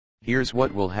Here's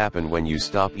what will happen when you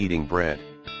stop eating bread.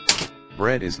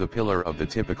 Bread is the pillar of the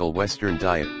typical Western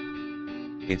diet.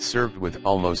 It's served with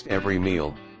almost every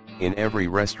meal, in every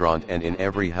restaurant and in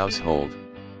every household.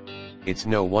 It's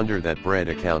no wonder that bread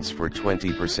accounts for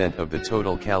 20% of the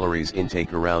total calories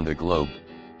intake around the globe.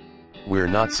 We're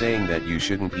not saying that you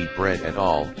shouldn't eat bread at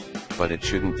all, but it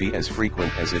shouldn't be as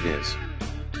frequent as it is.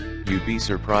 You'd be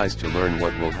surprised to learn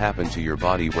what will happen to your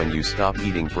body when you stop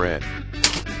eating bread.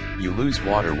 You lose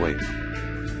water weight.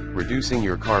 Reducing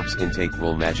your carbs intake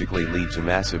will magically lead to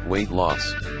massive weight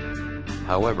loss.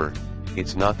 However,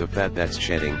 it's not the fat that's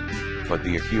shedding, but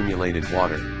the accumulated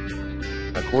water.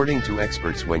 According to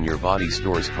experts, when your body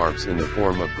stores carbs in the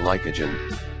form of glycogen,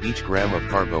 each gram of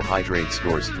carbohydrate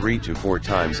stores 3 to 4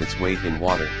 times its weight in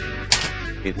water.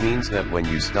 It means that when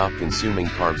you stop consuming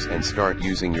carbs and start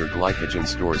using your glycogen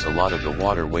stores, a lot of the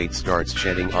water weight starts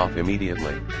shedding off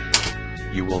immediately.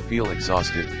 You will feel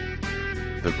exhausted.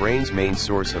 The brain's main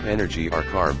source of energy are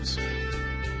carbs.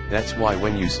 That's why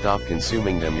when you stop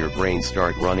consuming them, your brain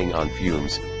starts running on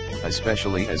fumes,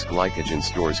 especially as glycogen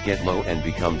stores get low and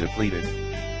become depleted.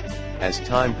 As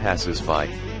time passes by,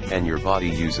 and your body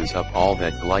uses up all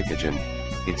that glycogen,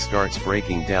 it starts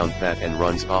breaking down fat and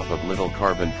runs off of little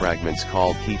carbon fragments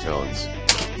called ketones.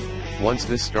 Once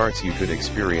this starts, you could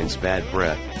experience bad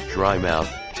breath, dry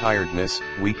mouth, tiredness,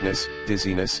 weakness,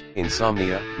 dizziness,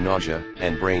 insomnia, nausea,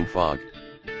 and brain fog.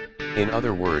 In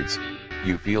other words,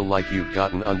 you feel like you've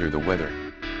gotten under the weather.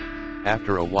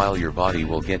 After a while your body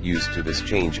will get used to this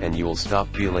change and you'll stop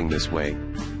feeling this way,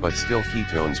 but still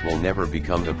ketones will never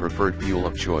become the preferred fuel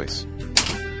of choice.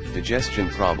 Digestion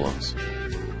problems.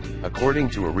 According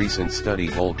to a recent study,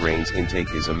 whole grains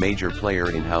intake is a major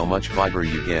player in how much fiber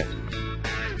you get.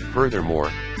 Furthermore,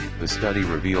 the study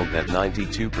revealed that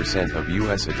 92% of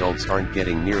US adults aren't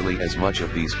getting nearly as much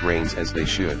of these grains as they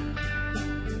should.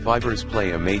 Fibers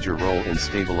play a major role in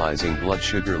stabilizing blood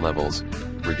sugar levels,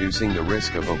 reducing the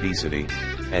risk of obesity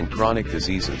and chronic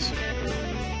diseases.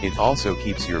 It also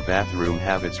keeps your bathroom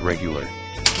habits regular.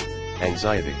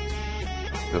 Anxiety.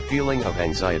 The feeling of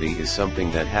anxiety is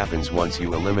something that happens once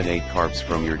you eliminate carbs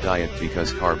from your diet,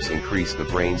 because carbs increase the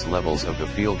brain's levels of the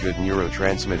feel-good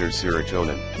neurotransmitter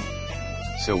serotonin.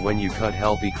 So when you cut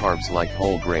healthy carbs like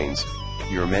whole grains,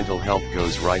 your mental health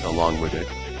goes right along with it.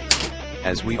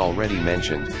 As we already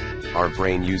mentioned, our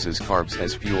brain uses carbs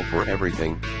as fuel for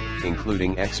everything,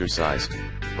 including exercise,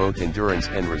 both endurance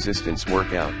and resistance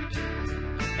workout.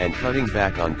 And cutting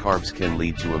back on carbs can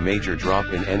lead to a major drop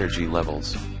in energy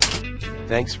levels.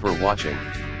 Thanks for watching.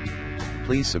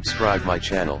 Please subscribe my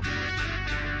channel.